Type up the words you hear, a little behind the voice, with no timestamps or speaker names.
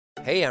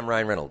Hey, I'm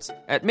Ryan Reynolds.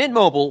 At Mint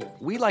Mobile,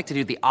 we like to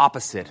do the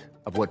opposite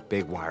of what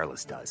Big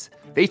Wireless does.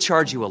 They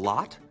charge you a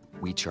lot,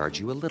 we charge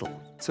you a little.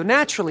 So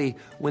naturally,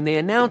 when they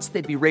announced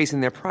they'd be raising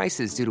their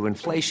prices due to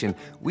inflation,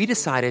 we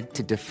decided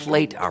to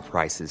deflate our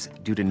prices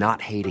due to not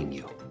hating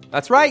you.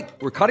 That's right.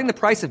 We're cutting the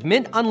price of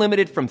Mint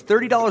Unlimited from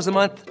 $30 a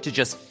month to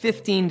just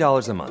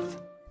 $15 a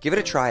month. Give it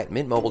a try at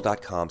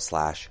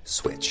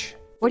mintmobile.com/switch.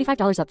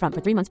 $45 up front for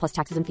 3 months plus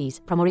taxes and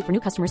fees. Promo rate for new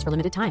customers for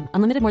limited time.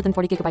 Unlimited more than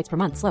 40 gigabytes per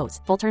month. Slows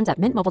full terms at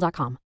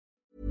mintmobile.com.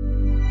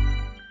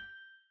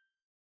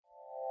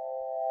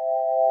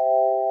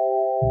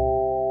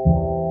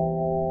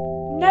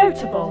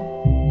 Notable.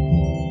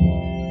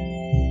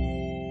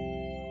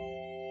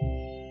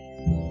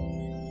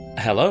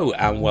 Hello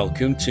and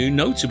welcome to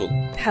Notable.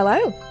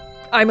 Hello,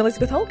 I'm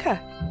Elizabeth Holker.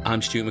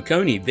 I'm Stuart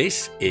McConey.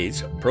 This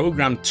is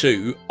Programme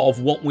 2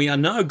 of what we are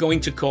now going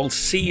to call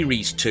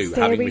Series 2,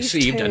 having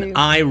received an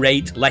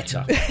irate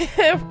letter.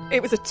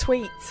 It was a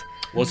tweet.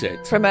 Was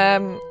it? From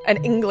an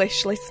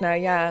English listener,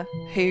 yeah,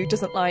 who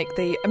doesn't like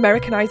the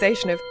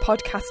Americanization of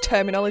podcast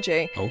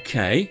terminology.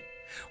 Okay.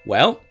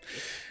 Well,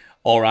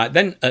 all right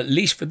then, at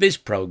least for this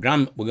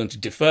programme, we're going to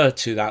defer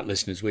to that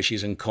listener's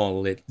wishes and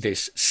call it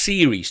this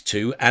Series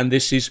 2, and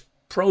this is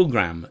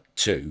Programme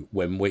 2,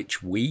 in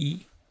which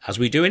we, as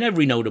we do in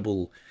every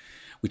Notable,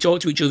 we talk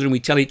to each other and we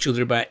tell each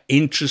other about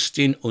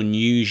interesting,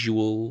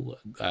 unusual,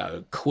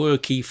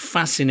 quirky,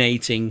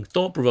 fascinating,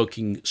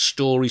 thought-provoking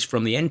stories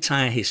from the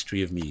entire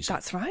history of music.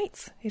 That's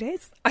right, it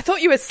is. I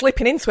thought you were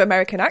slipping into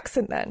American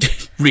accent then.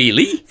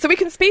 Really? So we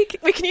can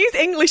use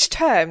English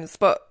terms,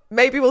 but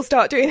maybe we'll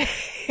start doing it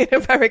in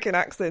American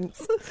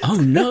accents. Oh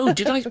no!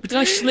 Did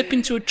I slip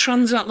into a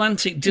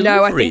transatlantic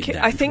delivery? No,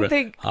 I think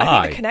the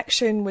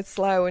connection was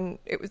slow and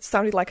it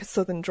sounded like a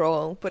southern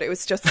drawl, but it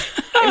was just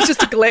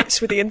a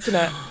glitch with the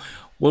internet.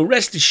 Well,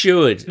 rest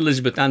assured,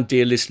 Elizabeth and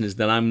dear listeners,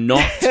 that I'm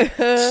not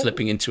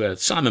slipping into a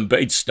Simon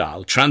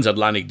Bates-style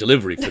transatlantic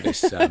delivery for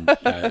this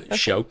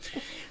show.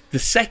 The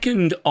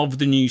second of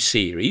the new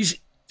series.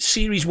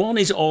 Series 1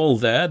 is all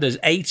there. There's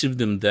 8 of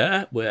them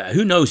there.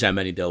 Who knows how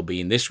many there'll be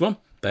in this one.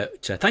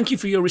 But thank you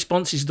for your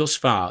responses thus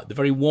far. The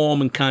very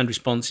warm and kind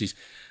responses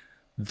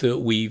that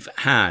we've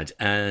had.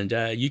 And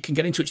you can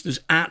get in touch with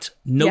us at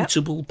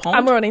NotablePod.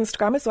 And we're on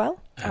Instagram as well,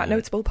 at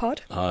NotablePod.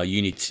 Oh,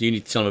 you need to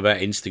tell them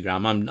about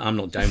Instagram. I'm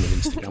not down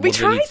with Instagram. We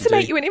tried to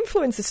make you an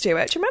influencer,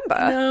 Stuart. Do you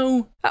remember?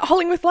 No. At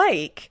Hollingworth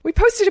Lake. We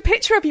posted a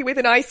picture of you with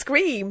an ice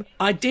cream.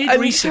 I did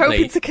recently.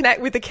 Hoping to connect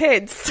with the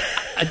kids.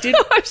 I did.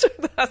 I'm sure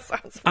that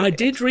sounds weird. I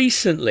did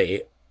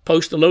recently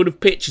post a load of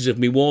pictures of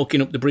me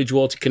walking up the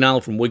Bridgewater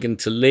Canal from Wigan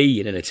to Leigh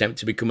in an attempt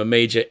to become a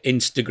major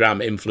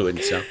Instagram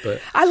influencer.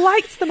 But I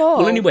liked them all.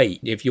 Well, anyway,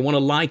 if you want to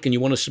like and you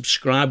want to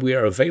subscribe, we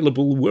are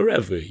available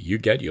wherever you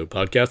get your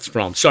podcasts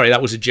from. Sorry,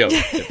 that was a joke.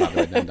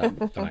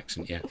 that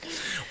accent, yeah.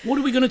 What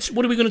are we going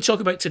to talk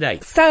about today?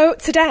 So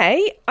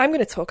today, I'm going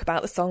to talk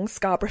about the song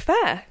Scarborough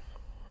Fair.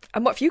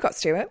 And what have you got,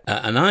 Stuart?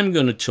 And I'm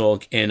going to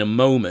talk in a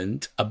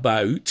moment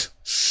about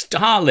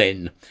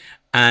Stalin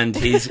and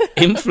his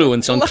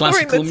influence on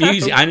classical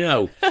music. I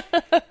know.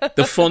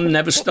 The fun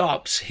never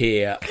stops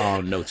here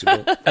on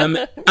Notable. I'm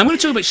going to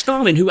talk about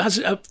Stalin, who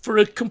has, for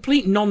a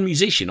complete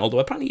non-musician, although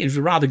apparently he's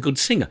a rather good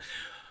singer,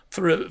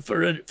 for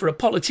a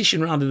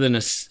politician rather than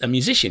a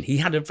musician, he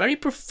had a very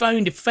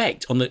profound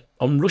effect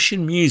on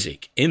Russian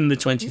music in the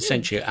 20th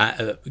century,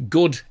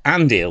 good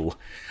and ill.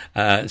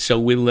 So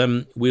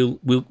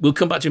we'll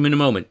come back to him in a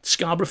moment.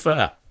 Scarborough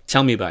Fair.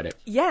 Tell me about it.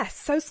 Yes,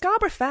 so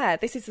Scarborough Fair,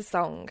 this is a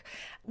song.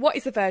 What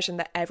is the version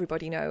that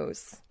everybody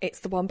knows? It's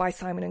the one by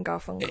Simon and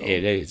Garfunkel.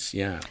 It is,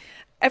 yeah.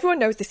 Everyone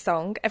knows this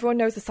song. Everyone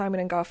knows the Simon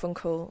and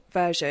Garfunkel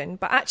version.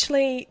 But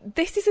actually,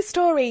 this is a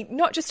story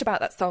not just about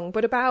that song,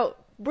 but about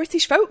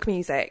British folk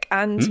music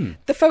and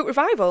the folk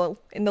revival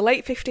in the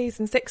late 50s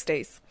and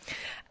 60s.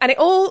 And it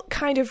all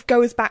kind of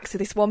goes back to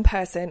this one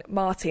person,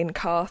 Martin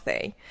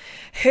Carthy,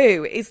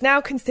 who is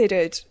now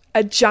considered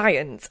a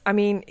giant. I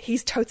mean,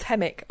 he's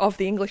totemic of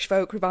the English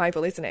folk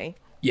revival, isn't he?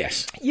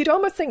 Yes. You'd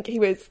almost think he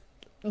was,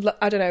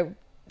 I don't know,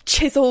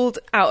 chiselled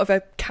out of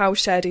a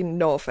cowshed in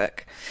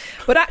Norfolk.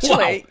 But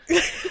actually... Wow.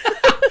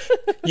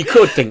 You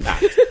could think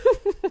that.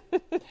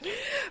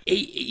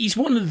 He's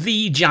one of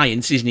the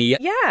giants, isn't he?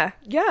 Yeah,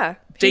 yeah.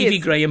 Davy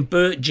Graham,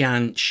 Bert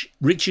Jansch,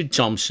 Richard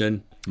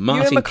Thompson,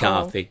 Martin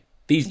Carthy.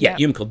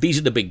 Ewan McCall. These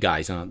are the big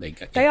guys, aren't they?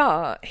 They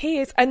are. He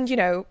is, and you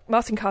know,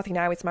 Martin Carthy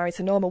now is married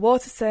to Norma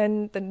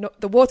Waterson.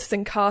 The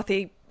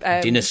Waterson-Carthy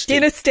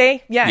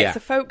dynasty. Yeah, it's a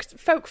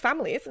folk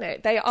family, isn't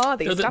it? They are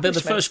the establishment. They're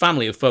the first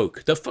family of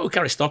folk. The folk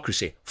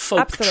aristocracy,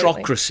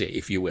 folktrocracy,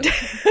 if you will.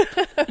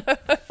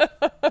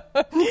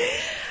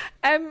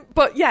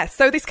 But yeah,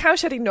 so this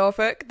cowshed in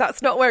Norfolk,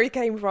 that's not where he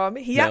came from.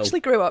 He actually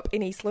grew up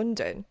in East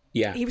London.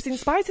 Yeah. He was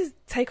inspired to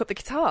take up the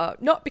guitar,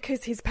 not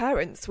because his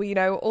parents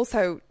were,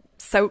 also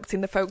soaked in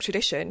the folk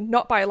tradition,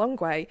 not by a long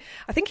way.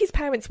 I think his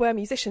parents were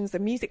musicians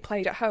and music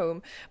played at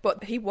home,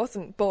 but he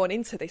wasn't born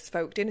into this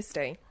folk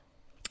dynasty.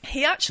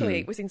 He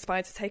actually was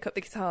inspired to take up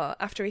the guitar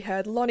after he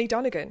heard Lonnie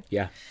Donegan.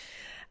 Yeah.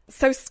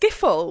 So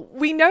skiffle,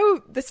 we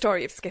know the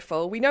story of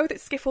skiffle. We know that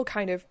skiffle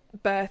kind of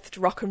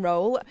birthed rock and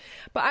roll.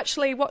 But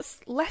actually what's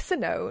lesser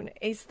known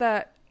is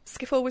that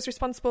skiffle was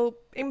responsible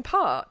in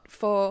part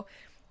for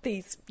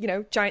these,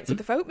 giants of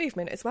the folk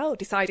movement as well,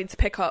 deciding to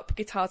pick up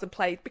guitars and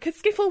play. Because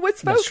skiffle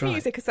was folk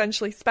music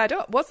essentially sped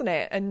up, wasn't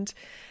it? And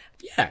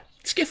yeah,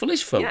 skiffle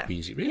is folk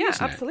music, really, isn't it?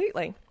 Yeah,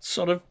 absolutely.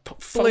 Sort of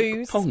folk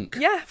blues. Punk.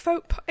 Yeah,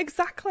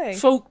 exactly.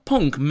 Folk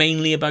punk,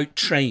 mainly about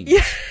trains,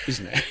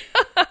 isn't it?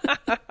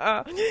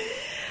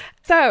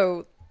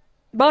 So,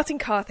 Martin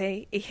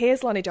Carthy, he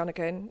hears Lonnie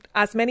Donegan.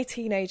 As many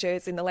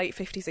teenagers in the late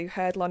 50s who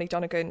heard Lonnie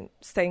Donegan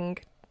sing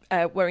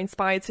were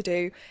inspired to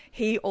do,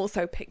 he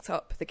also picked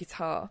up the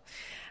guitar.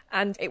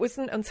 And it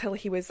wasn't until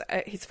he was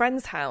at his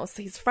friend's house,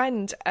 his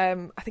friend,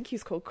 I think he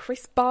was called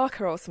Chris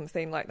Barker or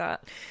something like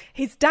that.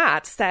 His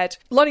dad said,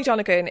 Lonnie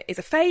Donegan is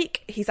a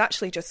fake. He's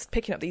actually just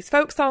picking up these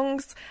folk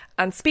songs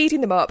and speeding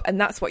them up. And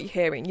that's what you're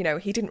hearing.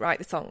 He didn't write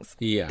the songs.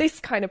 Yeah.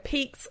 This kind of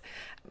piqued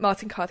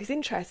Martin Carthy's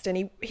interest.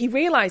 And he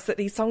realised that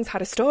these songs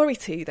had a story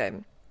to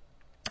them.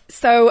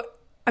 So,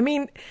 I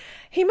mean,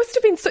 he must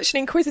have been such an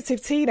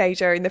inquisitive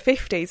teenager in the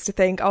 50s to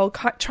think,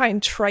 try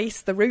and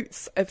trace the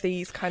roots of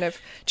these kind of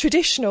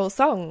traditional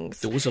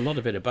songs. There was a lot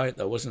of it about,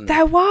 though, wasn't there?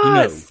 There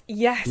was,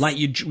 yes. Like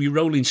you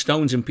Rolling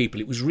Stones and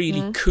people, it was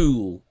really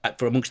cool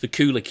for amongst the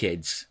cooler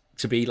kids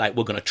to be like,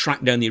 we're going to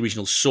track down the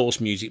original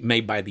source music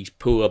made by these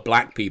poor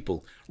black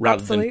people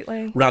rather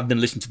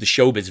than listen to the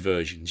showbiz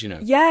versions,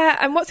 Yeah,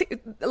 and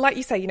like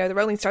you say, the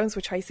Rolling Stones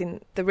were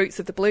tracing the roots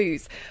of the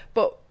blues,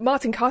 but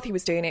Martin Carthy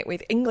was doing it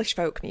with English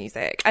folk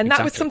music, and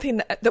that was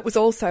something that was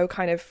also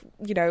kind of,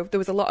 there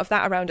was a lot of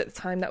that around at the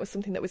time. That was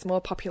something that was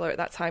more popular at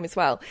that time as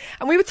well.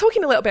 And we were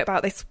talking a little bit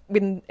about this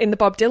in the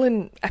Bob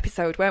Dylan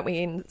episode, weren't we,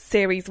 in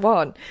Series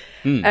 1?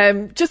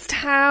 Just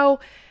how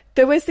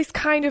there was this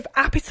kind of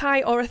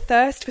appetite or a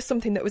thirst for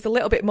something that was a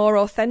little bit more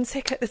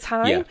authentic at the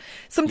time,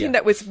 something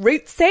that was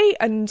rootsy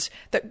and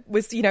that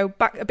was,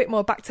 a bit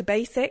more back to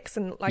basics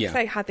and, like I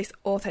say, had this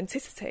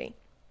authenticity.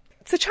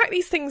 To track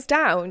these things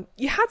down,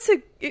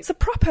 it's a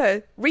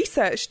proper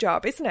research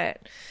job, isn't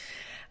it?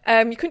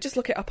 You couldn't just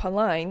look it up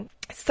online.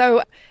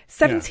 So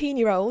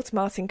 17-year-old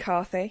Martin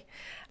Carthy,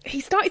 he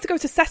started to go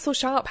to Cecil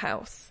Sharp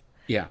House.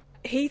 Yeah.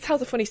 He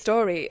tells a funny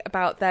story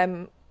about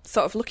them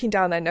sort of looking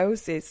down their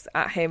noses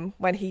at him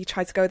when he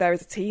tried to go there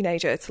as a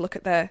teenager to look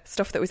at the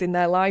stuff that was in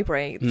their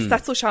library.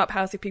 Cecil Sharp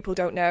House, if people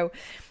don't know,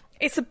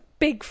 it's a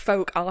big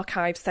folk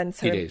archive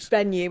centre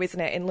venue, isn't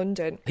it, in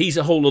London? He's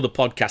a whole other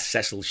podcast,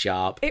 Cecil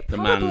Sharp. It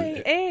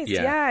probably is,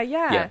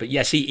 yeah. But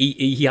yes,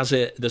 he has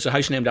there's a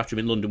house named after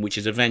him in London, which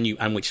is a venue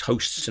and which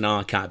hosts an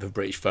archive of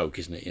British folk,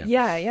 isn't it?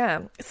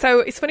 Yeah.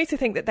 So it's funny to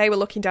think that they were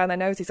looking down their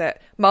noses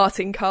at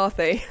Martin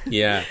Carthy,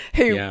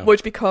 who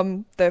would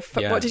become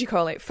what did you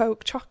call it,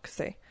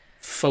 folktrocracy?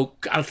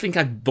 Folk. I think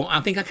I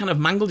kind of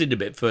mangled it a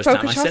bit first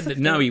time. I said that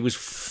no, he was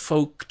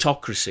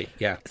folktocracy.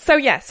 Yeah. So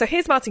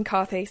here's Martin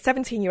Carthy,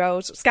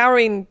 17-year-old,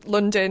 scouring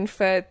London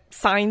for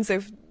signs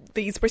of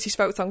these British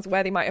folk songs,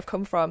 where they might have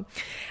come from.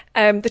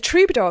 The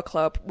Troubadour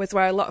Club was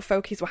where a lot of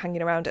folkies were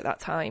hanging around at that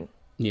time.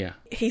 Yeah.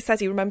 He says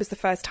he remembers the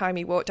first time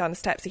he walked down the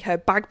steps, he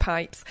heard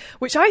bagpipes,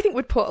 which I think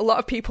would put a lot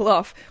of people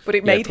off, but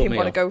it made him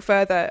want to go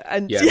further.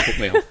 And put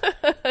me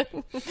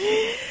off.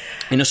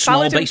 In a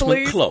small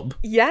basement club?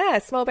 Yeah,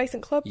 small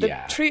basement club.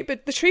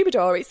 The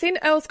Troubadour, it's in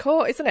Earl's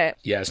Court, isn't it?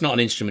 Yeah, it's not an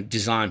instrument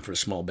designed for a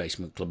small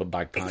basement club of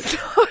bagpipes.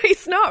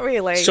 It's not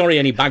really. Sorry,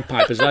 any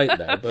bagpipers out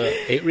there, but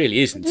it really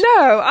isn't.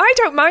 No, I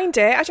don't mind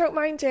it. I don't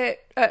mind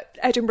it at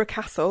Edinburgh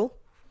Castle.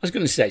 I was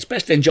going to say, it's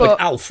best enjoyed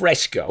al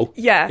fresco.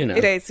 Yeah,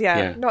 it is,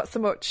 not so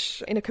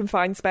much in a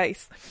confined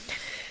space.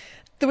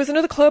 There was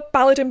another club,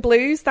 Ballad and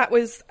Blues, that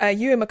was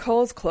Ewan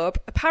McCall's club.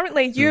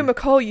 Apparently, Ewan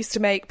McCall used to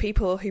make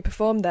people who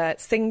performed there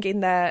sing in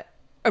their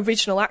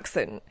original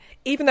accent,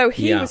 even though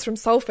he was from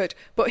Salford,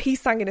 but he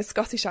sang in a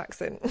Scottish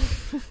accent.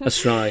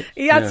 That's right.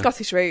 He had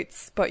Scottish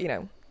roots, but,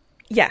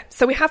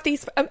 so we have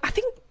these... I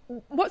think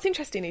what's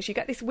interesting is you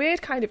get this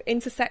weird kind of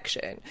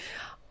intersection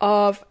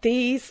of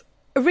these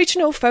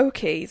original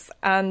folkies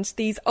and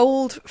these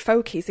old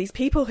folkies, these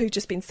people who've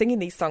just been singing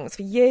these songs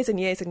for years and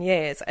years and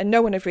years, and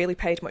no one had really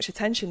paid much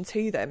attention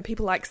to them.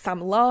 People like Sam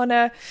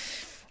Larner.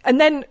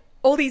 And then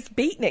all these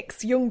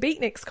beatniks, young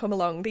beatniks come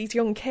along, these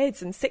young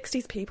kids and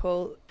 60s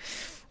people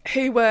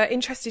who were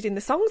interested in the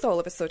songs all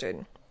of a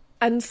sudden.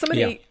 And some of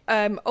the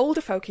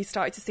older folkies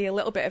started to see a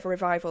little bit of a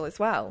revival as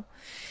well.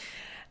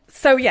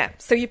 So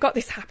you've got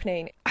this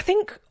happening. I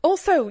think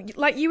also,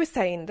 like you were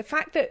saying, the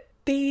fact that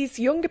these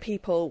younger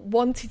people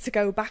wanted to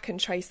go back and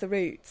trace the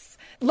roots.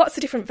 Lots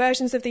of different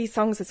versions of these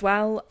songs as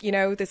well.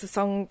 There's a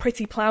song,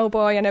 Pretty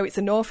Ploughboy. I know it's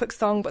a Norfolk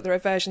song, but there are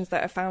versions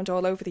that are found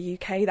all over the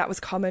UK. That was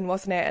common,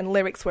 wasn't it? And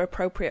lyrics were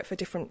appropriate for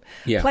different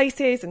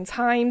places and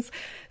times.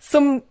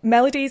 Some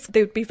melodies,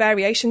 there would be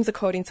variations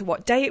according to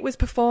what day it was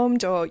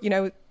performed, or,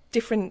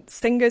 different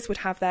singers would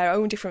have their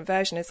own different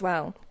version as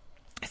well.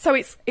 So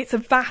it's a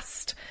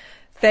vast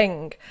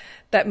thing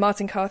that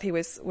Martin Carthy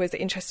was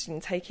interested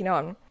in taking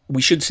on.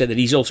 we should say that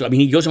he's also, I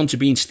mean, he goes on to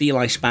be in Steel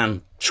Eye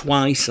Span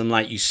twice, and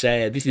like you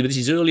said, this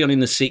is early on in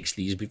the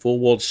 60s, before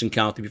Waters and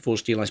Carthy, before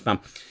Steel Eye Span.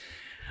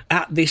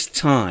 At this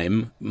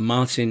time,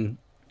 Martin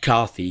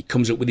Carthy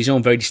comes up with his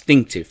own very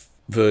distinctive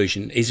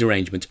version, his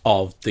arrangement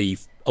of the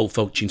Old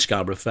Folk Tune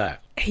Scarborough Fair.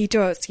 He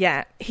does,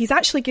 yeah. He's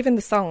actually given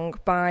the song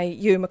by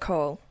Ewan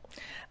McCall.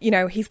 You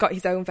know, he's got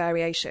his own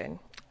variation,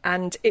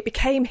 and it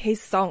became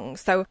his song.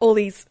 So all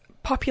these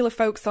popular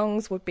folk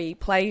songs would be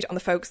played on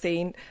the folk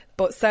scene,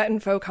 but certain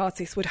folk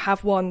artists would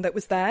have one that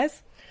was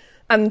theirs.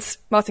 And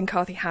Martin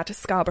Carthy had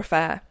Scarborough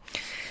Fair.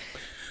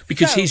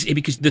 Because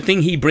because the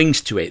thing he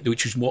brings to it,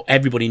 which is what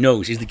everybody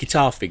knows, is the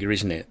guitar figure,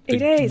 isn't it?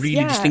 It is,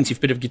 really distinctive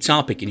bit of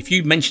guitar picking. If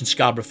you mention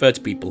Scarborough Fair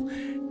to people,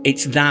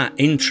 it's that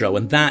intro,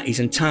 and that is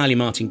entirely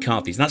Martin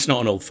Carthy's. That's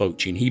not an old folk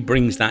tune. He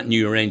brings that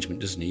new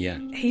arrangement, doesn't he? Yeah.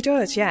 He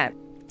does, yeah.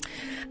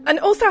 And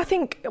also, I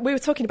think we were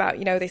talking about,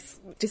 you know, this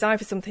desire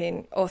for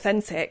something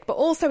authentic, but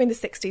also in the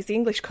 60s, the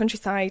English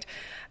countryside,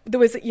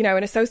 there was, you know,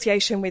 an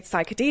association with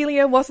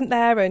psychedelia, wasn't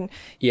there? And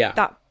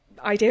that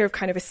idea of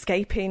kind of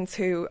escaping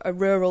to a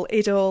rural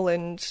idyll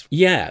and...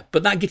 Yeah,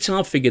 but that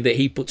guitar figure that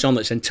he puts on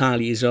that's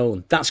entirely his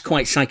own, that's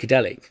quite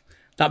psychedelic.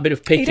 That bit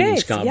of picking in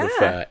Scarborough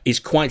Fair is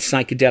quite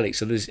psychedelic.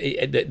 So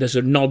there's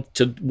a nod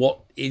to what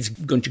is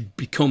going to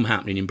become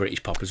happening in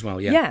British pop as well,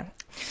 Yeah.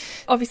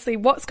 Obviously,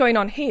 what's going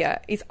on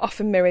here is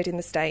often mirrored in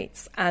the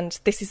States, and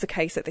this is the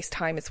case at this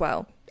time as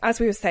well.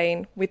 As we were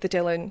saying with the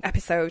Dylan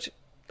episode,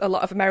 a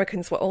lot of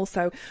Americans were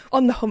also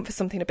on the hunt for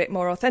something a bit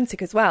more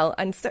authentic as well.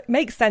 And so it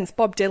makes sense,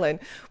 Bob Dylan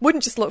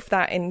wouldn't just look for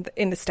that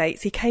in the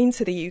States. He came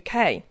to the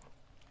UK.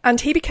 And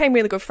he became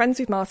really good friends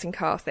with Martin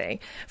Carthy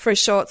for a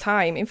short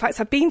time. In fact,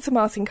 I've been to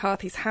Martin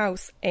Carthy's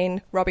house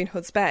in Robin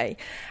Hood's Bay,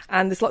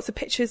 and there's lots of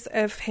pictures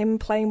of him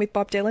playing with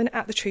Bob Dylan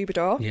at the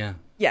Troubadour.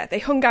 Yeah, they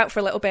hung out for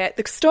a little bit.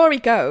 The story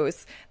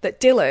goes that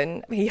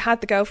Dylan, he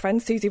had the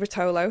girlfriend, Susie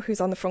Rotolo, who's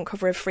on the front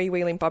cover of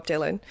Freewheeling Bob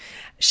Dylan.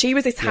 She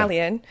was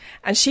Italian,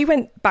 and she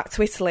went back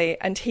to Italy,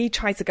 and he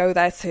tried to go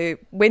there to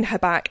win her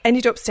back,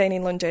 ended up staying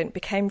in London,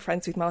 became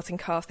friends with Martin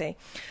Carthy.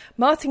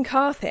 Martin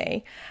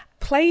Carthy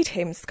played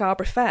him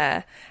Scarborough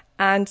Fair,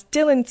 and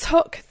Dylan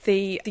took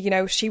the, you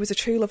know, she was a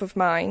true love of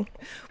mine.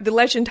 The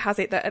legend has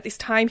it that at this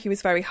time he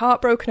was very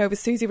heartbroken over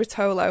Susie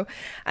Rotolo,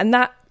 and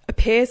that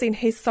appears in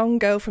his song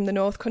Girl from the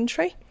North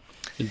Country.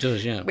 It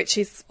does, yeah. Which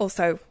is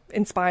also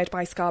inspired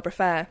by Scarborough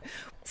Fair.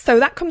 So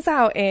that comes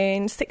out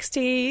in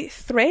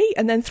 63,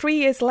 and then 3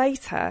 years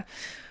later,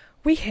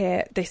 we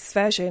hear this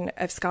version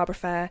of Scarborough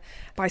Fair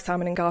by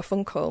Simon and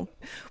Garfunkel.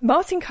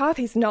 Martin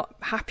Carthy's not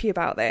happy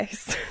about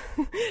this.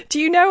 Do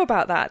you know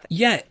about that?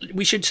 Yeah,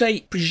 we should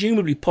say,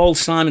 presumably Paul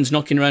Simon's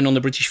knocking around on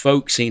the British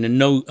folk scene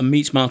and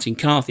meets Martin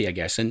Carthy, I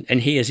guess, and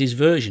hears his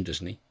version,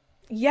 doesn't he?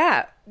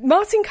 Yeah.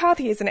 Martin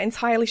Carthy isn't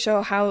entirely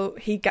sure how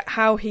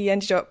he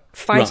ended up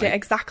finding it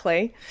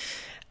exactly.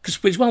 Because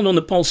it's well known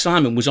that Paul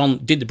Simon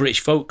did the British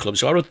Folk Club,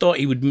 so I would have thought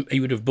he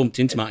would have bumped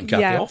into Martin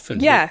Carthy often.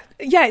 Yeah,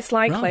 it's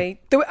likely.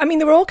 Right.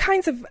 There were all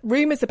kinds of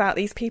rumours about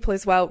these people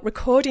as well,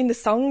 recording the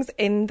songs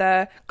in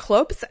the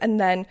clubs and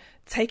then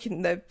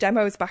taking the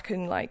demos back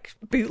and like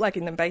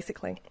bootlegging them,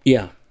 basically.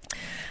 Yeah.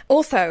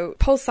 Also,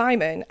 Paul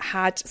Simon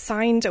had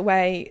signed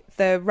away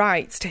the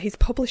rights to his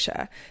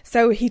publisher,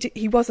 so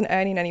he wasn't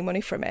earning any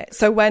money from it.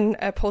 So when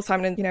Paul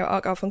Simon and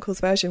Art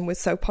Garfunkel's version was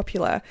so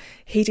popular,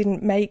 he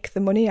didn't make the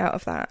money out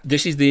of that.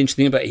 This is the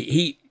interesting thing about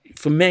it.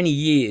 For many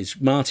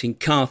years, Martin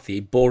Carthy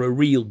bore a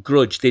real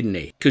grudge, didn't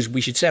he? Because we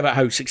should say about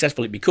how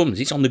successful it becomes.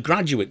 It's on the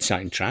Graduate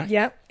soundtrack.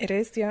 Yeah, it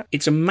is, yeah.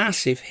 It's a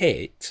massive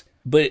hit,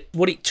 but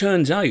what it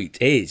turns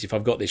out is, if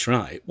I've got this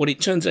right,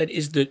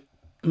 is that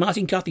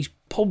Martin Carthy's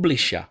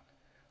publisher,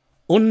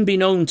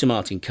 unbeknown to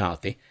Martin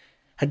Carthy,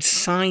 had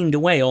signed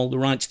away all the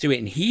rights to it,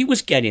 and he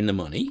was getting the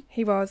money.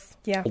 He was,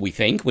 yeah. We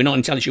think. We're not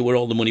entirely sure where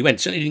all the money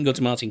went. Certainly didn't go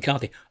to Martin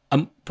Carthy.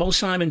 Paul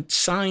Simon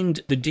signed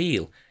the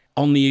deal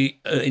on the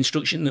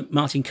instruction that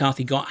Martin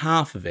Carthy got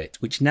half of it,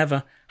 which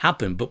never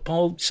happened. But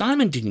Paul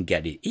Simon didn't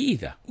get it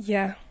either.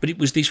 Yeah. But it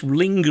was this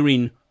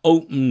lingering,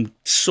 open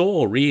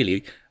sore,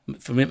 really,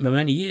 for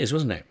many years,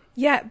 wasn't it?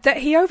 Yeah, that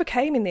he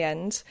overcame in the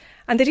end.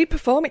 And they did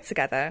perform it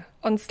together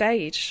on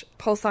stage,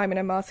 Paul Simon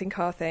and Martin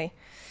Carthy,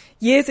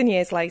 years and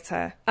years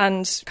later,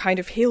 and kind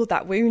of healed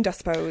that wound, I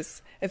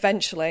suppose,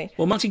 eventually.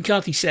 Well, Martin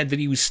Carthy said that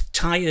he was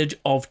tired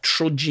of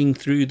trudging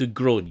through the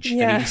grudge,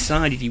 and he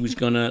decided he was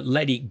going to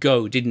let it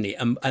go, didn't he?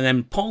 And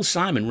then Paul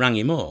Simon rang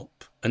him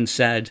up and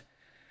said,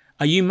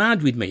 "Are you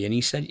mad with me?" And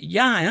he said,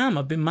 "Yeah, I am.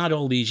 I've been mad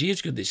all these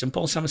years with this." And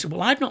Paul Simon said,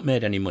 "Well, I've not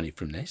made any money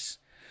from this."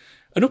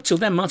 And up till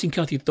then, Martin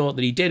Carthy thought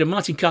that he did. And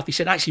Martin Carthy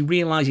said actually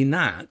realising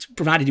that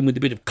provided him with a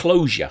bit of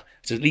closure.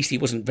 So at least he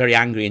wasn't very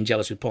angry and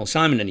jealous with Paul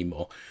Simon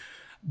anymore,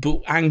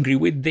 but angry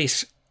with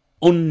this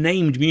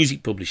unnamed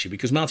music publisher,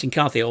 because Martin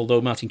Carthy, although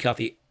Martin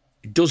Carthy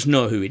does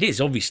know who it is,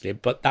 obviously,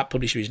 but that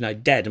publisher is now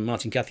dead. And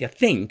Martin Carthy, I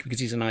think,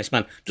 because he's a nice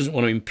man, doesn't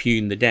want to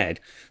impugn the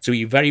dead. So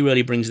he very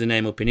rarely brings the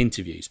name up in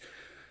interviews.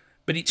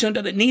 But it turned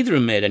out that neither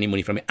of them made any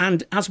money from it.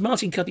 And as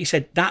Martin Carthy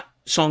said, that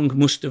song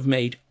must have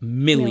made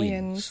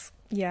millions.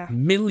 Yeah.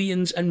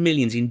 Millions and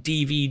millions in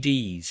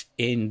DVDs,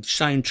 in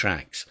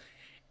soundtracks,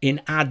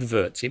 in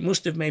adverts. It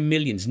must have made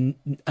millions,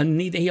 and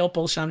neither he or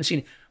Paul Simon have seen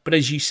it. But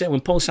as you say,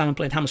 when Paul Simon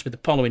played Hammersmith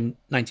Apollo in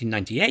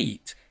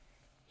 1998,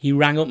 he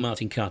rang up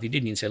Martin Carthy,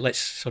 didn't he, and said, let's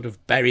sort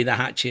of bury the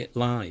hatchet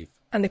live.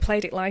 And they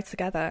played it live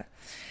together.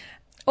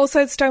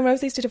 Also, the Stone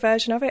Roses did a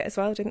version of it as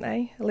well, didn't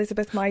they?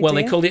 Elizabeth, My Dear. Well,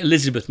 they called it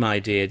Elizabeth, My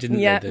Dear, didn't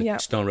they? The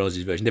Stone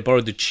Roses version. They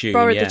borrowed the tune.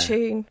 The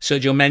tune.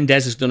 Sergio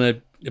Mendes has done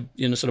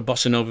a sort of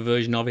bossa nova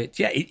version of it.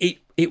 Yeah,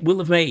 it will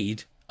have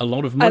made a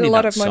lot of money.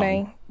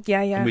 Money.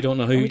 Yeah. And we don't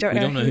know who. We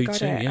don't know who got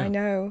to.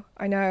 Yeah.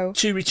 I know.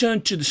 To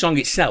return to the song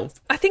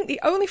itself, I think the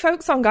only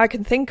folk song I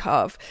can think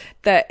of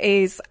that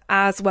is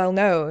as well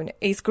known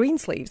is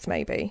Greensleeves,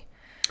 maybe.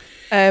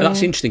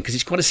 That's interesting because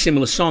it's quite a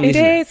similar song,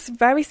 isn't it? It is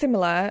very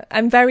similar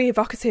and very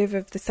evocative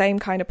of the same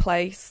kind of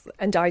place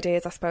and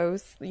ideas, I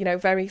suppose. You know,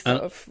 very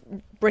sort of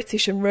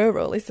British and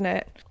rural, isn't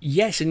it?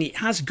 Yes, and it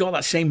has got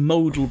that same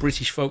modal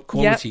British folk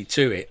quality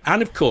to it.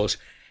 And of course,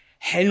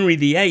 Henry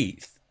VIII,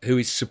 who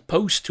is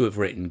supposed to have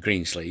written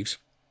Greensleeves,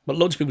 but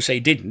loads of people say he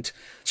didn't.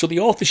 So the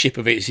authorship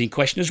of it is in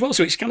question as well.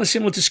 So it's kind of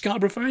similar to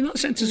Scarborough Fair in that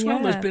sense as well.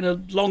 There's been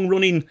a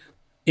long-running,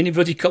 in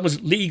inverted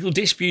commas, legal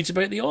disputes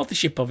about the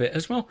authorship of it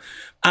as well.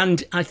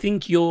 And I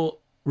think you're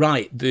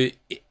right.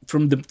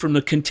 From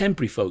the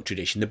contemporary folk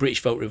tradition, the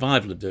British folk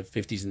revival of the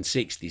 50s and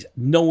 60s,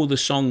 no other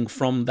song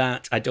from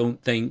that, I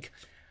don't think,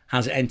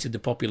 has entered the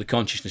popular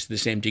consciousness to the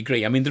same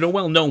degree. I mean, there are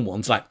well-known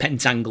ones like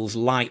Pentangle's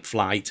Light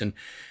Flight and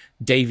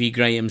Davy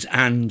Graham's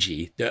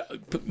Angie.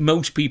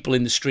 Most people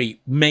in the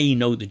street may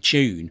know the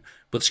tune,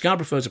 but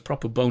Scarborough Fair's a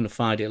proper bona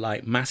fide,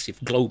 like,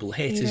 massive global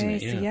hit, isn't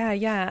it?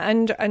 Yeah.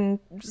 And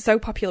so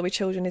popular with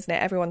children, isn't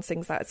it? Everyone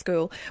sings that at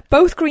school.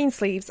 Both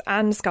Greensleeves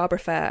and Scarborough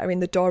Fair are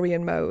in the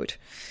Dorian mode.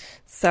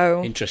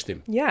 So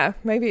interesting. Yeah,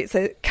 maybe it's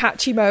a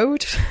catchy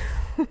mode.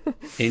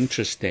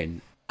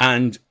 Interesting.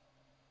 And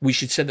we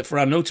should say that for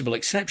our notable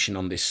exception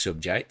on this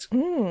subject,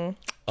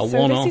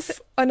 one-off. This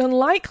is an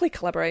unlikely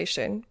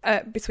collaboration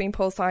between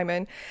Paul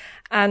Simon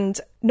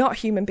and Not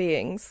Human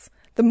Beings,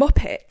 the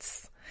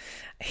Muppets.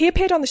 He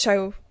appeared on the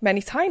show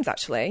many times,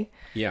 actually.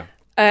 Yeah.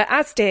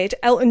 As did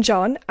Elton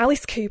John,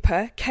 Alice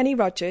Cooper, Kenny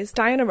Rogers,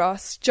 Diana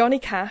Ross, Johnny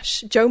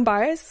Cash, Joan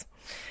Baez.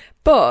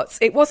 But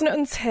it wasn't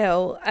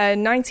until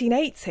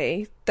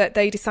 1980 that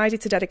they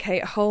decided to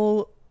dedicate a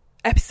whole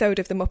episode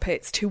of the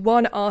Muppets to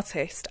one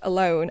artist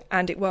alone,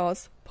 and it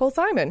was Paul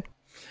Simon.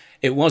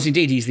 It was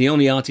indeed. He's the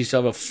only artist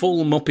of a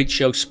full Muppet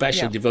Show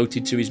special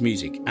devoted to his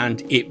music.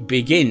 And it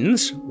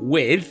begins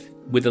with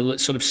a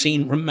sort of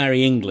scene from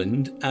Merry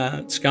England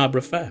at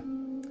Scarborough Fair.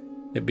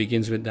 It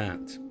begins with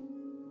that.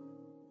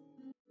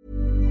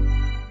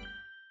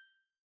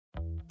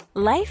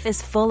 Life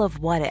is full of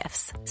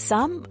what-ifs.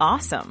 Some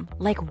awesome,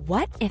 like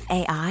what if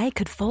AI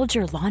could fold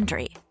your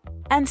laundry?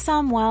 And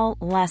some, well,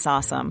 less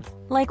awesome,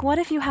 like what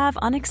if you have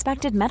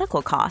unexpected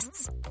medical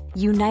costs?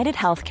 United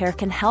Healthcare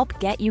can help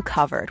get you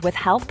covered with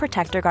Health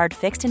Protector Guard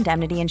fixed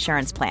indemnity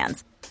insurance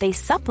plans. They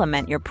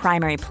supplement your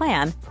primary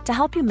plan to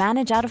help you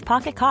manage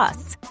out-of-pocket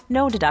costs.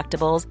 No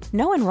deductibles,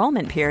 no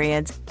enrollment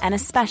periods, and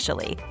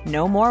especially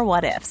no more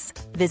what-ifs.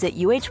 Visit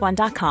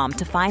uh1.com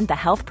to find the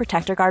Health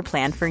Protector Guard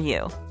plan for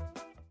you.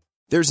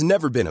 There's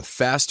never been a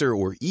faster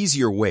or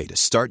easier way to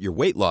start your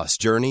weight loss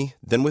journey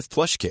than with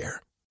PlushCare.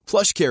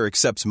 PlushCare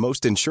accepts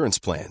most insurance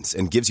plans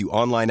and gives you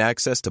online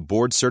access to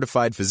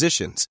board-certified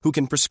physicians who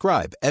can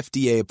prescribe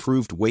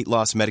FDA-approved weight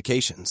loss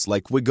medications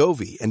like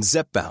Wegovy and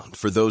Zepbound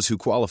for those who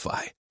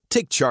qualify.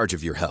 Take charge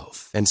of your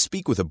health and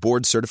speak with a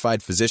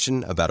board-certified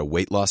physician about a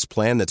weight loss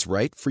plan that's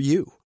right for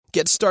you.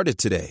 Get started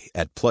today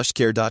at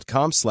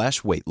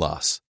plushcare.com/weight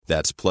loss.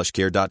 That's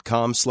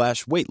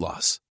plushcare.com/weight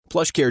loss.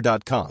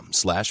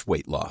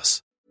 plushcare.com/weight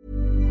loss.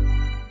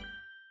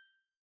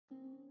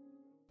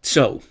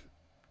 So,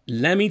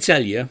 let me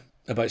tell you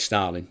about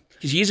Stalin,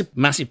 because he is a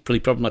massively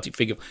problematic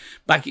figure.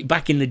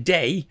 Back in the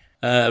day,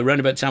 around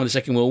about the time of the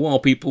Second World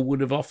War, people would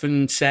have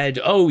often said,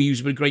 oh, he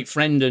was a great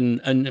friend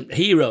and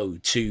hero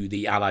to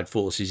the Allied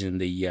forces in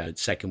the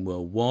Second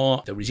World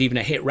War. There was even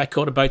a hit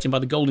record about him by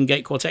the Golden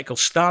Gate Quartet called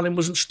Stalin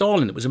Wasn't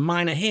Stalin. It was a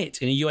minor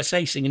hit in the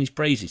USA singing his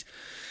praises.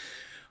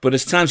 But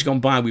as time's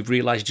gone by, we've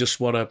realised just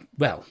what a,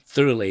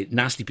 thoroughly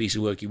nasty piece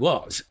of work he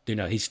was. You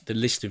know, the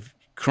list of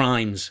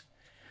crimes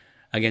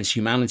against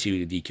humanity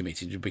that he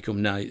committed had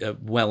become now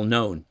well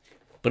known.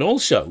 But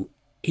also,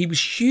 he was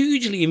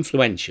hugely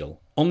influential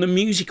on the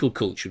musical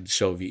culture of the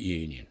Soviet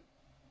Union.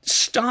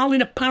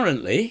 Stalin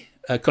apparently,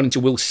 according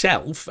to Will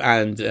Self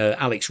and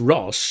Alex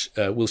Ross,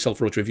 Will Self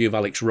wrote a review of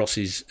Alex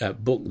Ross's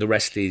book, The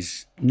Rest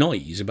Is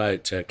Noise,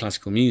 about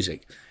classical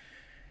music.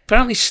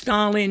 Apparently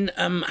Stalin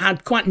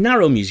had quite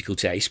narrow musical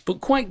taste,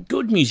 but quite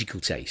good musical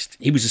taste.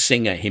 He was a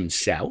singer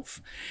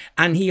himself,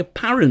 and he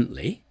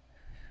apparently,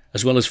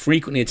 as well as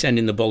frequently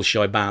attending the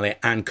Bolshoi Ballet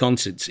and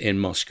concerts in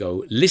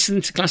Moscow,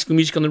 listened to classical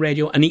music on the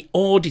radio, and he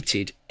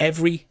audited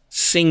every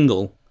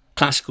single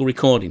classical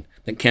recording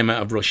that came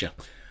out of Russia.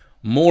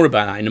 More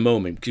about that in a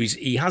moment, because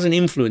he has an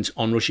influence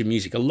on Russian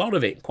music, a lot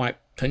of it quite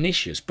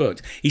pernicious,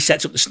 but he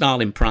sets up the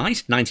Stalin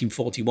Prize,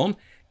 1941,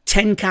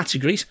 10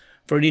 categories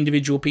for an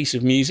individual piece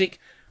of music.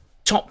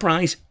 Top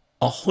prize,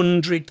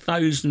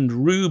 100,000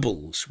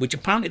 rubles, which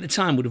apparently at the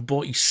time would have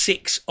bought you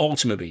 6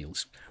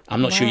 automobiles.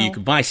 I'm not sure you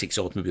could buy 6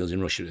 automobiles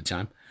in Russia at the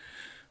time.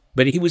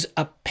 But he was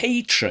a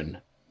patron,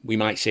 we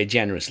might say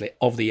generously,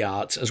 of the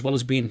arts, as well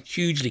as being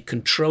hugely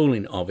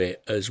controlling of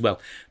it as well.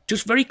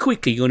 Just very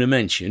quickly, going to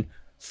mention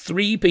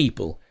 3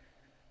 people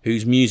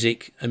whose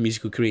music and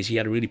musical careers he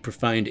had a really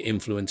profound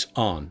influence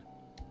on.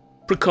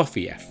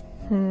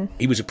 Prokofiev.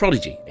 He was a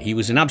prodigy. He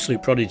was an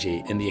absolute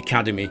prodigy in the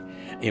academy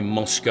in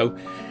Moscow.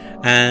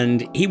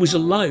 And he was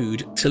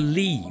allowed to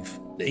leave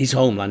his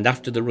homeland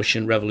after the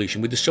Russian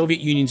Revolution with the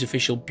Soviet Union's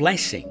official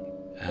blessing,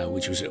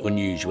 which was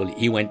unusual.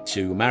 He went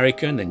to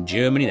America and then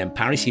Germany, then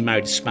Paris. He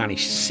married a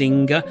Spanish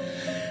singer.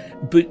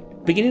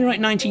 But beginning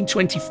around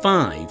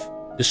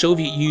 1925, the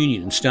Soviet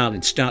Union and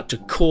Stalin start to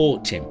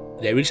court him.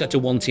 They really started to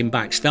want him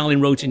back.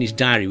 Stalin wrote in his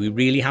diary, we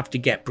really have to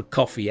get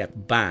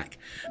Prokofiev back,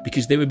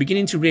 because they were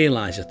beginning to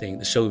realise, I think,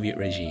 the Soviet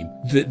regime,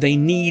 that they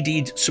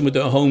needed some of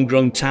their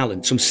homegrown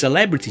talent, some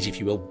celebrities, if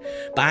you will,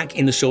 back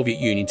in the Soviet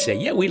Union to say,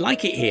 yeah, we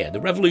like it here.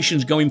 The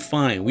revolution's going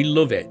fine. We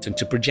love it. And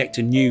to project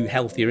a new,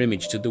 healthier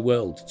image to the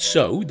world.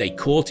 So they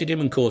courted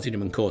him and courted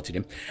him and courted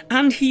him.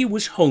 And he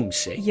was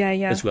homesick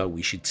as well,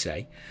 we should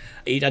say.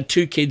 He'd had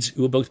 2 kids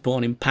who were both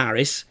born in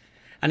Paris.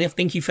 And I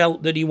think he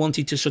felt that he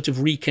wanted to sort of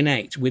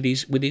reconnect with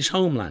his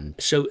homeland.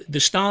 So the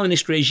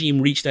Stalinist regime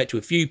reached out to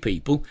a few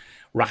people.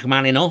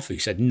 Rachmaninoff, who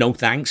said no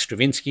thanks.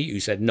 Stravinsky, who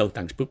said no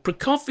thanks. But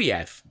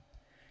Prokofiev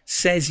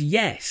says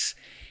yes.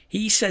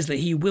 He says that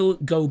he will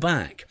go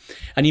back.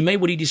 And he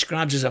made what he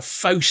describes as a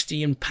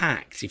Faustian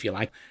pact, if you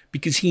like,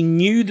 because he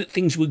knew that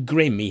things were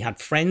grim. He had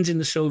friends in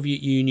the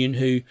Soviet Union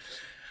who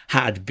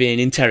had been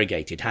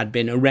interrogated, had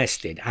been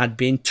arrested, had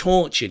been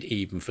tortured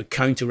even for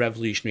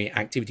counter-revolutionary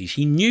activities.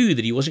 He knew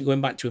that he wasn't going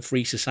back to a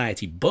free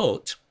society,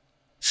 but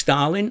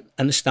Stalin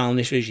and the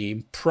Stalinist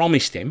regime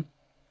promised him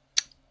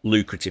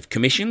lucrative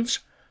commissions,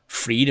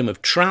 freedom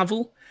of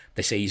travel.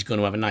 They say he's going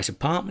to have a nice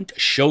apartment, a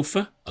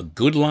chauffeur, a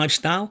good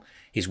lifestyle.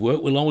 His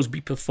work will always be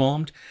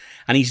performed.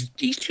 And he's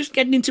just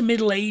getting into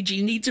middle age.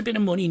 He needs a bit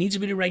of money. He needs a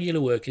bit of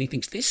regular work. And he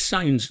thinks, this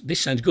sounds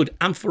good.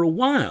 And for a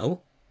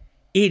while,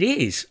 it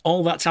is.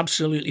 All that's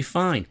absolutely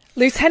fine.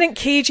 Lieutenant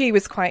Kiji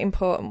was quite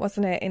important,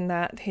 wasn't it, in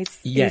that, his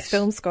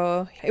film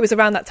score? It was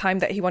around that time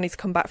that he wanted to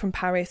come back from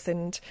Paris,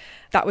 and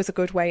that was a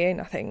good way in,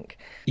 I think.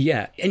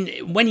 Yeah, and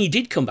when he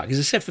did come back, as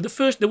I said, for the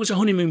first, there was a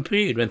honeymoon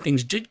period when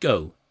things did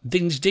go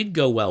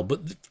well,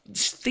 but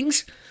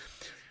things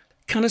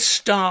kind of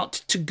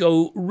start to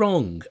go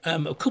wrong.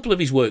 A couple of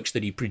his works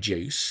that he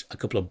produced, a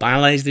couple of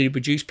ballets that he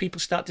produced,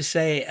 people start to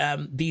say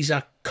these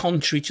are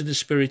contrary to the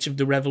spirit of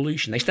the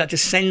revolution. They start to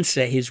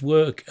censor his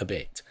work a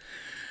bit.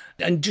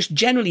 And just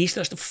generally, he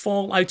starts to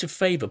fall out of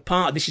favour.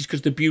 Part of this is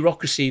because the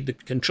bureaucracy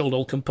that controlled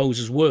all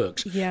composers'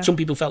 works. Yeah. Some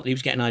people felt that he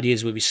was getting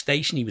ideas with his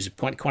station. He was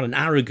quite an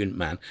arrogant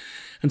man.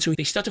 And so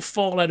they start to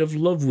fall out of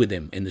love with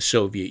him in the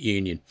Soviet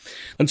Union.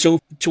 And so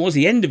towards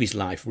the end of his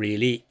life,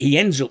 really, he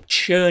ends up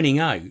churning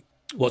out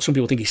what some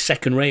people think is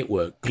second-rate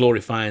work,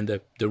 glorifying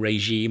the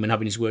regime and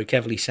having his work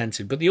heavily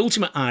censored. But the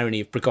ultimate irony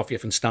of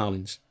Prokofiev and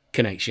Stalin's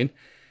connection,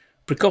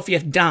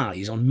 Prokofiev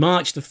dies on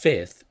March the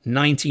 5th,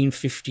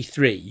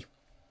 1953,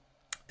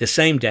 the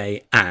same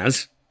day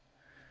as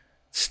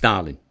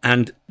Stalin.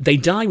 And they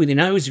die within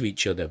hours of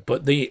each other.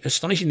 But the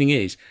astonishing thing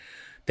is,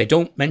 they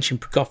don't mention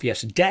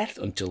Prokofiev's death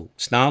until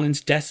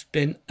Stalin's death's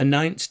been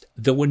announced.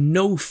 There were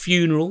no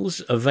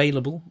funerals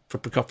available for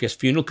Prokofiev's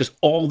funeral because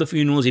all the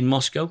funerals in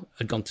Moscow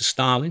had gone to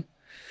Stalin.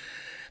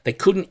 They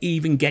couldn't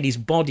even get his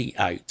body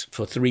out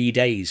for 3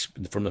 days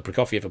from the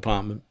Prokofiev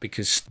apartment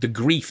because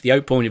the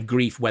outpouring of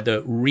grief,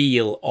 whether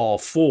real or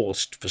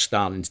forced for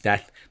Stalin's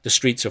death, the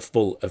streets are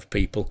full of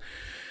people.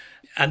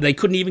 And they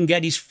couldn't even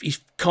get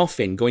his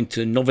coffin going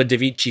to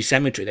Novodevichy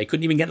Cemetery. They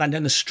couldn't even get that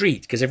down the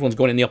street because everyone's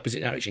going in the opposite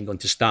direction, going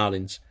to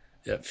Stalin's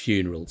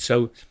funeral.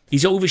 So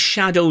he's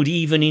overshadowed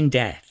even in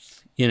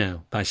death,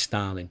 by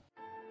Stalin.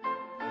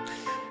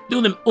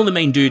 The other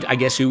main dude, I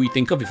guess, who we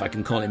think of, if I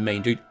can call him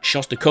main dude,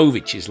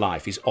 Shostakovich's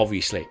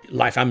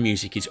life and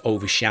music is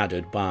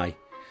overshadowed by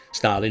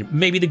Stalin.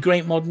 Maybe the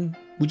great modern,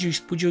 would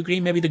you agree?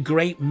 Maybe the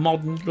great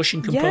modern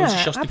Russian composer,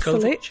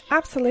 Shostakovich?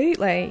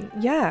 Absolutely.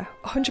 Yeah,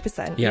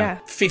 100%. Yeah.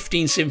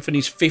 15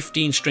 symphonies,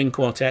 15 string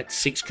quartets,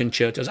 6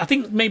 concertos. I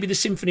think maybe the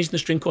symphonies and the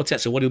string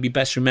quartets are what he'll be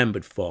best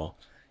remembered for.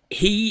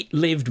 He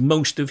lived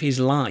most of his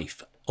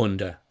life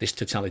under this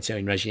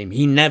totalitarian regime.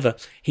 He never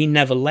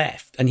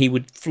left, and he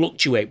would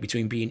fluctuate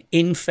between being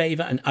in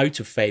favour and out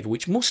of favour,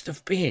 which must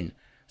have been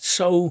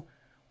so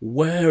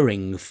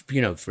wearing,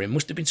 for him.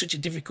 Must have been such a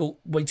difficult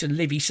way to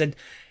live. He said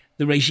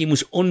the regime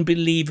was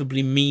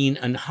unbelievably mean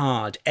and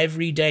hard.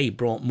 Every day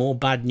brought more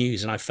bad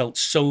news, and I felt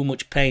so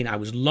much pain. I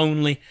was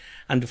lonely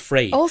and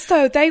afraid.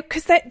 Also,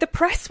 because the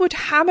press would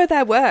hammer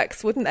their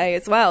works, wouldn't they,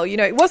 as well?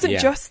 It wasn't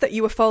just that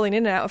you were falling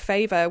in and out of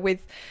favour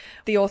with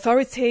the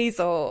authorities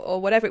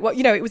or whatever it was.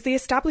 It was the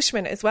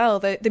establishment as well.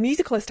 The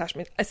musical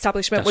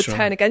establishment would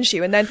turn against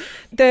you, and then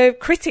the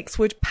critics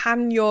would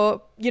pan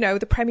your,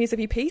 the premieres of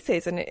your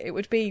pieces, and it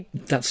would be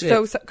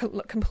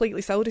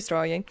completely soul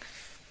destroying.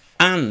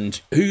 And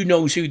who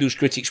knows who those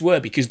critics were,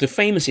 because the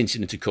famous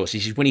incident, of course,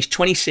 is when he's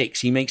 26,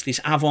 he makes this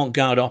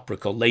avant-garde opera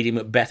called Lady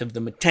Macbeth of the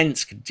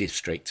Mtsensk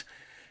district,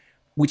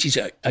 which is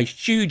a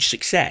huge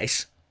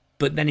success.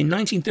 But then in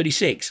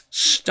 1936,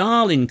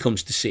 Stalin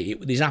comes to see it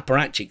with his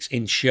apparatchiks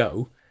in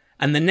show.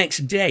 And the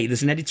next day,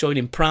 there's an editorial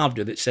in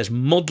Pravda that says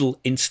muddle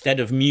instead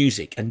of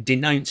music and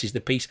denounces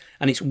the piece.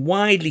 And it's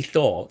widely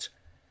thought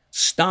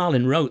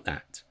Stalin wrote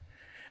that.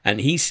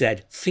 And he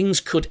said things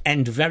could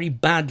end very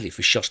badly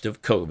for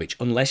Shostakovich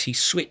unless he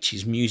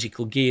switches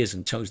musical gears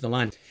and toes the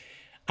line.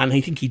 And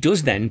I think he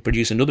does then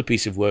produce another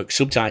piece of work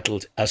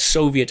subtitled A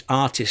Soviet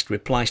Artist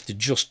Replies to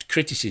Just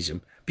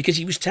Criticism, because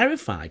he was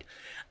terrified.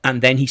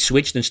 And then he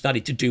switched and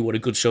started to do what a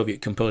good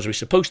Soviet composer is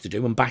supposed to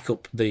do and back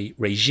up the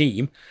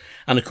regime.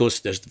 And of course,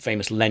 there's the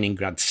famous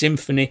Leningrad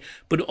Symphony.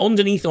 But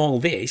underneath all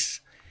this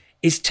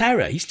is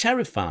terror. He's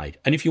terrified.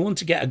 And if you want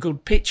to get a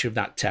good picture of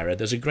that terror,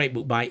 there's a great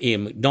book by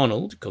Ian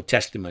MacDonald called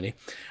Testimony.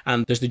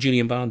 And there's the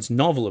Julian Barnes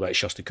novel about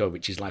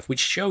Shostakovich's life, which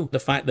show the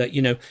fact that,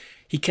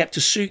 he kept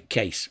a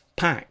suitcase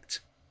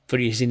packed for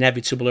his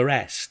inevitable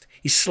arrest.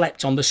 He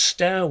slept on the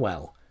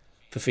stairwell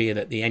for fear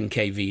that the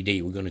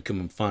NKVD were going to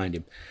come and find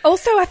him.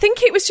 Also, I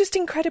think it was just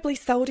incredibly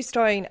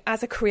soul-destroying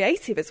as a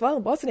creative as well,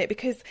 wasn't it?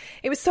 Because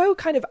it was so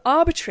kind of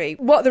arbitrary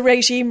what the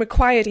regime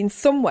required in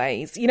some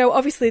ways.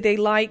 Obviously they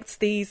liked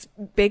these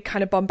big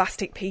kind of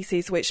bombastic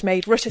pieces which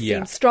made Russia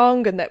seem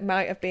strong and that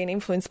might have been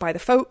influenced by the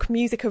folk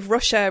music of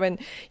Russia and,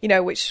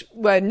 which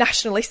were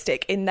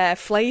nationalistic in their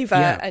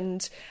flavour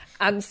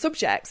and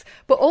subjects,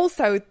 but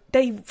also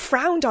they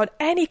frowned on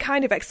any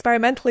kind of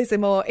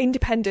experimentalism or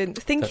independent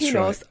thinking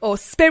or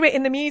spirit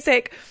in the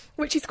music,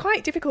 which is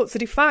quite difficult to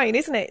define,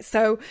 isn't it?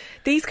 So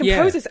these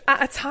composers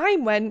at a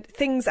time when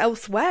things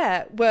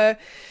elsewhere were,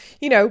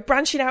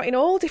 branching out in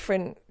all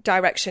different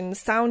directions,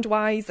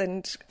 sound-wise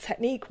and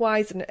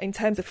technique-wise and in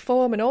terms of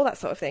form and all that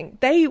sort of thing,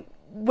 they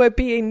were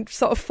being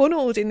sort of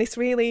funneled in this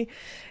really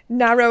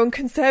narrow and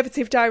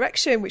conservative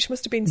direction, which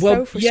must have been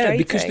so frustrating. Yeah,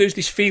 because there's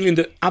this feeling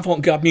that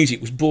avant-garde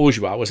music was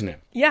bourgeois, wasn't it?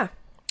 Yeah.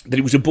 That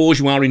it was a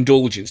bourgeois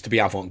indulgence to be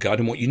avant-garde,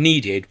 and what you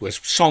needed was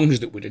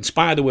songs that would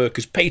inspire the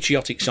workers,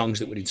 patriotic songs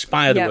that would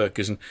inspire the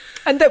workers, and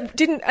that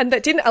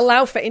didn't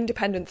allow for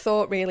independent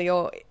thought, really,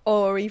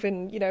 or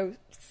even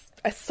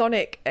a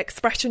sonic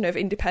expression of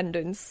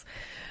independence.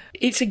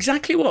 It's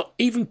exactly what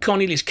even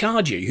Cornelis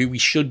Cardew, who we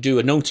should do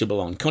a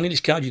notable on,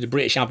 Cornelis Cardew, the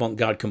British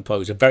avant-garde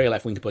composer, very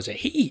left-wing composer,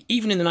 he,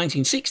 even in the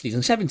 1960s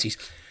and 70s,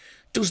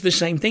 does the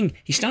same thing.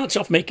 He starts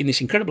off making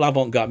this incredible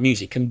avant-garde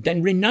music and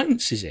then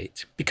renounces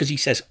it because he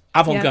says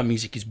avant-garde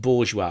music is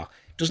bourgeois.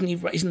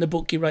 Isn't the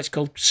book he writes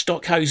called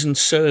Stockhausen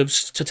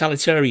Serves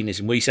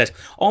Totalitarianism, where he says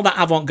all that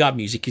avant-garde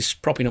music is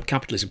propping up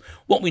capitalism.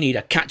 What we need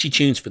are catchy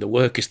tunes for the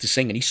workers to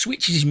sing, and he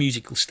switches his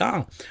musical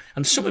style.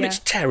 And some of it's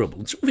terrible,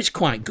 and some of it's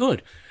quite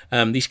good.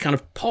 These kind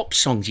of pop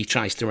songs he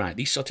tries to write,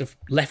 these sort of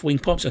left-wing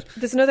pop songs.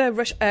 There's another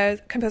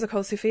composer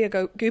called Sofia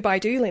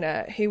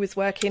Gubaidulina who was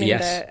working in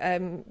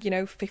the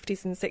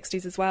 50s and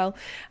 60s as well,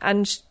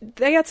 and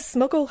they had to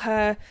smuggle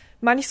her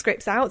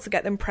manuscripts out to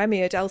get them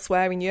premiered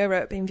elsewhere in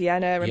Europe, in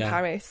Vienna and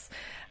Paris.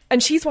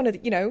 And she's one of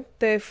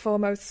the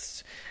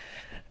foremost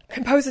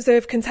composers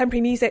of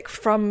contemporary music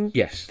from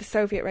the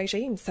Soviet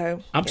regime.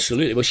 So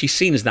absolutely. Well, she's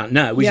seen as that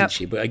now, isn't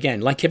she? But again,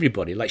 like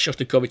everybody, like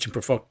Shostakovich and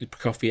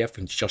Prokofiev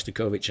and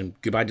Shostakovich and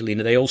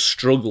Gubaidulina, they all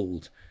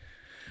struggled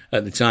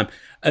at the time.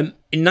 In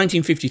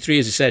 1953,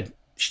 as I said,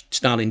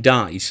 Stalin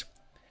dies,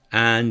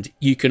 and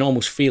you can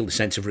almost feel the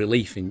sense of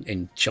relief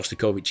in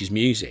Shostakovich's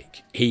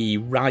music. He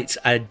writes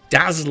a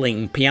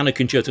dazzling Piano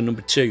Concerto No.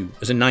 2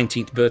 as a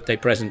 19th birthday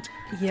present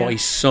for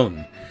his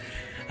son.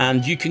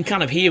 And you can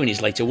kind of hear in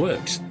his later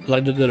works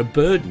like that a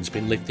burden's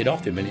been lifted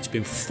off him, and it's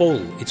been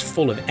full. It's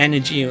full of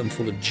energy and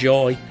full of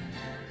joy,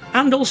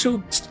 and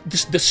also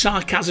the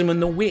sarcasm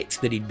and the wit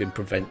that he'd been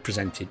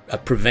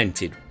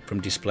prevented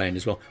from displaying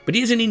as well. But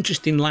here's an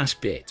interesting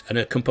last bit, and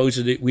a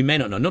composer that we may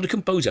not know, not a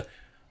composer,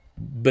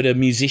 but a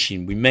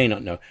musician we may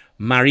not know,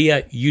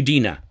 Maria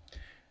Yudina,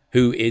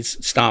 who is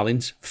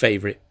Stalin's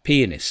favourite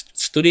pianist,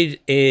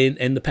 studied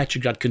in the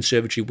Petrograd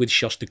Conservatory with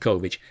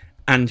Shostakovich,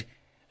 and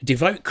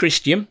devout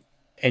Christian.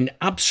 In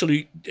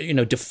absolute,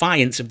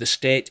 defiance of the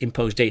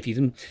state-imposed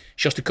atheism,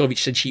 Shostakovich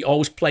said she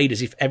always played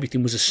as if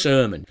everything was a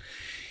sermon.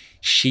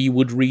 She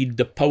would read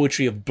the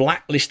poetry of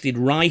blacklisted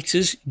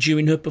writers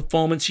during her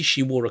performances.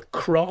 She wore a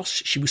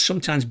cross. She was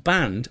sometimes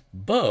banned,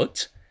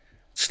 but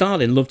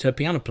Stalin loved her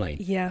piano playing.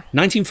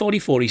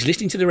 1944, he's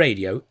listening to the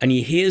radio and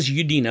he hears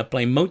Yudina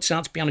playing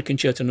Mozart's Piano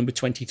Concerto No.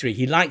 23.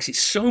 He likes it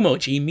so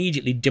much, he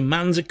immediately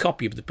demands a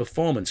copy of the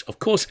performance. Of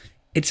course,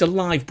 it's a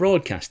live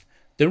broadcast.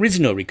 There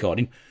is no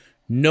recording.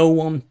 No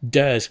one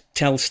dares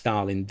tell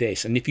Stalin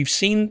this. And if you've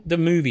seen the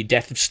movie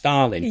Death of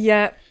Stalin,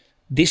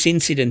 this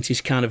incident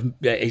is kind of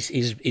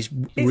is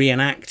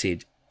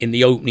reenacted in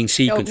the opening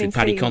sequence with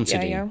Paddy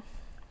Considine.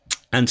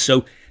 And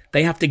so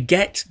they have to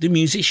get the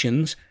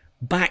musicians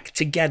back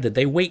together.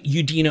 They wake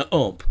Yudina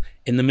up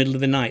in the middle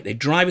of the night. They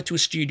drive her to a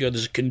studio.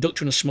 There's a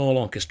conductor and a small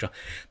orchestra.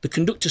 The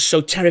conductor's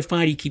so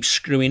terrified he keeps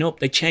screwing up.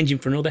 They change him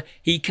for another.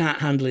 He can't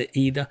handle it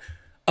either.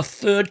 A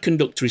third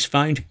conductor is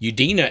found.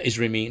 Udina is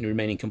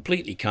remaining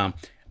completely calm.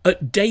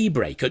 At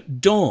daybreak,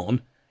 at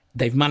dawn,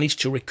 they've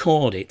managed to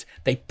record it.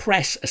 They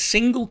press a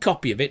single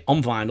copy of it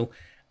on vinyl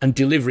and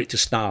deliver it to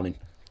Stalin,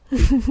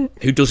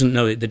 who doesn't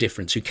know the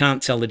difference, who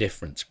can't tell the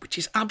difference, which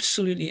is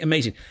absolutely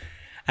amazing.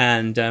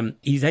 And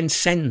he then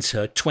sends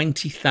her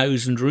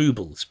 20,000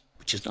 rubles,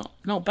 which is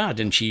not bad.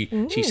 And she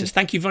says,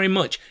 thank you very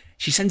much.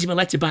 She sends him a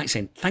letter back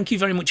saying, thank you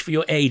very much for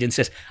your aid, and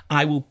says,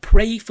 I will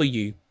pray for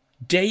you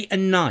day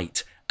and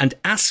night and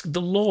ask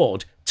the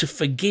Lord to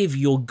forgive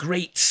your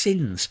great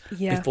sins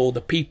before the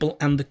people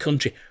and the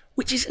country,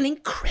 which is an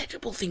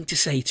incredible thing to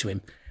say to him.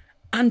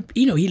 And,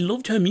 he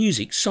loved her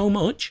music so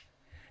much.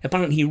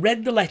 Apparently he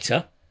read the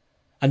letter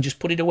and just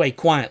put it away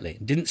quietly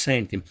and didn't say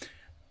anything.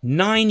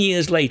 9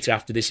 years later,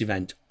 after this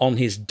event, on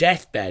his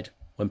deathbed,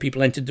 when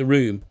people entered the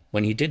room,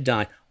 when he did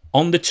die,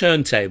 on the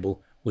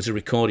turntable was a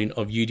recording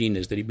of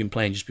Udina's that he'd been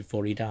playing just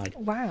before he died.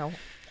 Wow,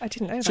 I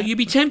didn't know that. So you'd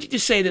be tempted to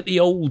say that the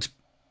old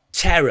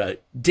terror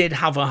did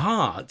have a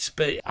heart,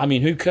 but I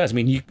mean, who cares? I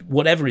mean,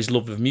 whatever his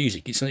love of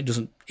music,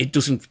 it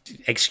doesn't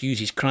excuse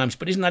his crimes.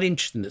 But isn't that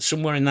interesting that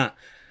somewhere in that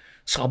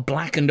sort of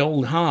blackened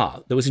old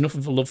heart, there was enough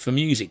of a love for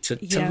music to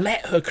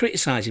let her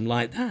criticise him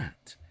like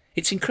that?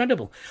 It's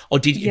incredible. Or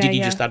did he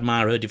just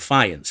admire her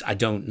defiance? I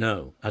don't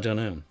know.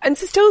 And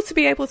to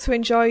be able to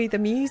enjoy the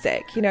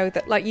music,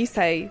 that, like you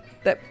say,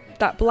 that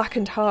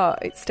blackened heart,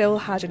 it still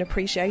had an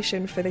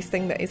appreciation for this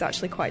thing that is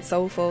actually quite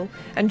soulful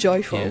and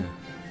joyful. Yeah.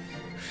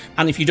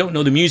 And if you don't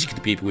know the music of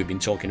the people we've been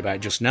talking about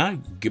just now,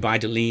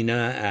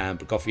 Gubaidulina,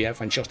 Prokofiev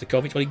and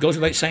Shostakovich, well, it goes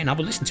without saying, have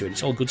a listen to it.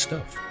 It's all good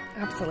stuff.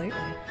 Absolutely.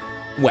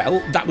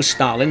 Well, that was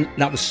Stalin.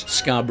 That was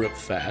Scarborough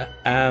Fair.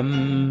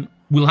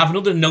 We'll have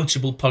another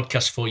notable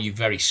podcast for you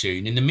very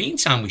soon. In the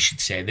meantime, we should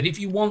say that if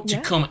you want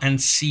to come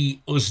and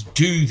see us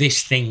do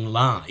this thing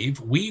live,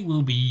 we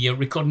will be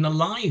recording a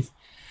live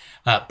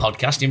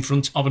podcast in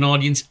front of an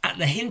audience at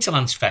the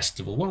Hinterlands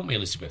Festival, won't we,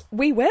 Elizabeth?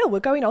 We will.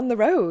 We're going on the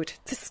road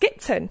to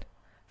Skipton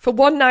for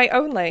one night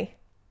only.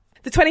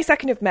 The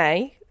 22nd of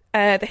May,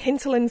 the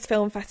Hinterlands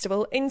Film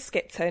Festival in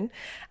Skipton,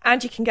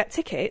 and you can get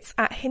tickets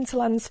at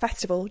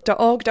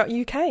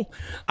hinterlandsfestival.org.uk.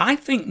 I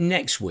think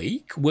next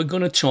week we're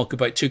going to talk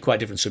about two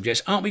quite different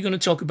subjects. Aren't we going to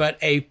talk about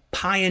a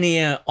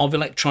pioneer of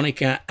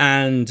electronica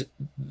and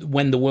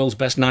when the world's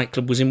best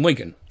nightclub was in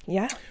Wigan?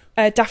 Yeah.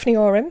 Daphne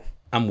Oram.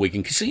 And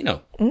Wigan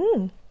Casino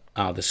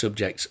are the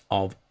subjects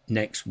of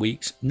next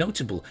week's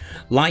Notable.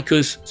 Like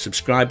us,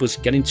 subscribe us,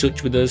 get in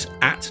touch with us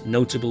at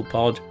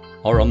NotablePod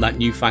or on that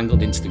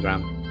newfangled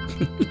Instagram.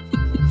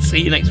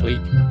 See you next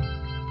week.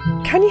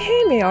 Can you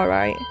hear me all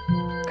right?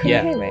 Can you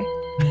hear me?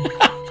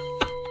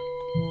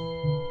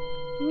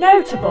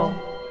 Notable,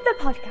 the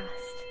podcast.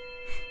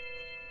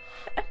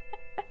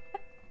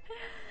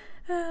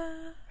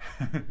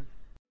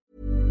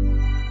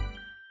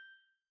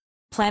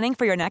 Planning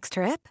for your next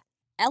trip?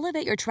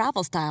 Elevate your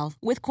travel style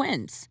with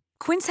Quince.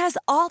 Quince has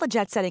all the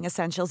jet-setting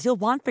essentials you'll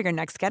want for your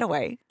next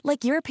getaway,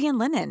 like European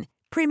linen,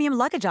 premium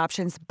luggage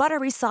options,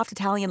 buttery soft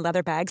Italian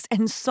leather bags,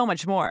 and so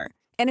much more.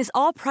 And is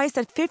all priced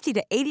at 50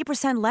 to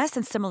 80% less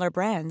than similar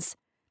brands.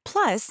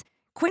 Plus,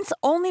 Quince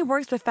only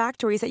works with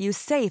factories that use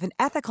safe and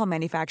ethical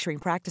manufacturing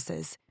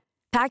practices.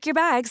 Pack your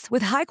bags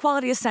with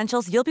high-quality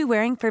essentials you'll be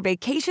wearing for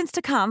vacations to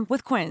come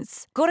with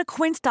Quince. Go to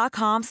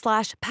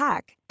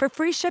quince.com/pack for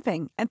free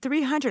shipping and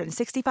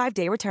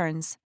 365-day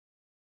returns.